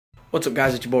What's up,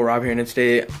 guys? It's your boy Rob here. In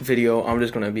today's video, I'm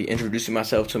just gonna be introducing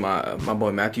myself to my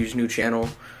boy Matthew's new channel,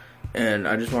 and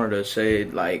I just wanted to say,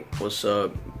 like, what's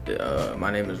up?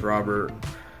 My name is Robert.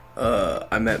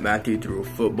 I met Matthew through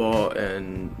football,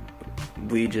 and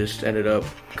we just ended up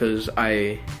because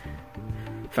I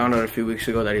found out a few weeks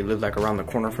ago that he lived like around the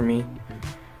corner from me.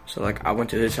 So like I went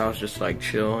to his house just to, like,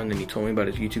 chill, and then he told me about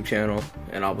his YouTube channel,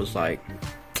 and I was like,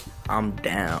 I'm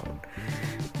down.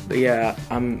 But yeah,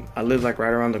 I live like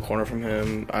right around the corner from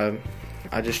him.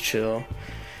 I just chill.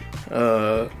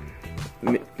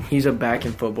 He's a back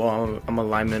in football. I'm a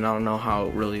lineman. I don't know how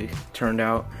it really turned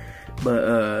out,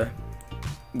 but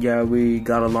yeah, we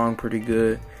got along pretty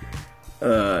good,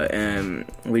 and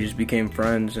we just became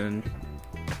friends, and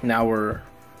now we're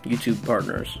YouTube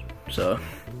partners. So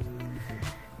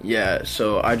yeah,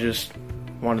 so I just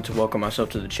wanted to welcome myself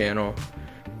to the channel,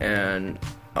 and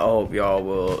I hope y'all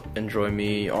will enjoy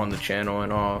me on the channel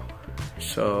and all.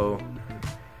 So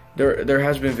there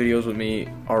has been videos with me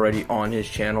already on his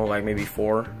channel, like maybe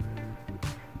 4,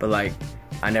 but like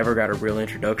I never got a real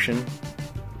introduction.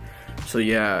 So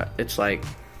yeah, it's like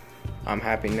I'm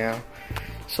happy now.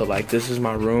 So like this is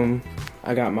my room.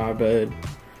 I got my bed,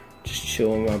 just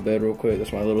chill in my bed real quick.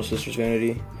 That's my little sister's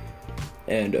vanity,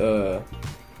 and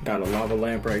got a lava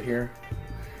lamp right here.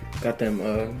 Got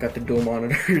the dual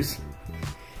monitors.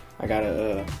 I got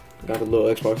a little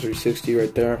Xbox 360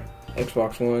 right there,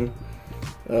 Xbox One,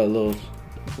 little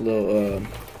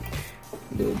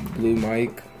blue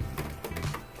mic,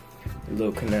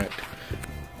 little Connect.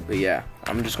 But yeah,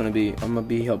 I'm gonna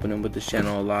be helping him with this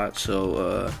channel a lot.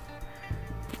 So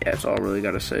yeah, that's all I really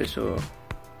gotta say. So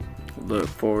look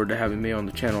forward to having me on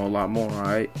the channel a lot more. All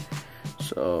right.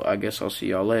 So I guess I'll see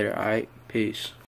y'all later. All right. Peace.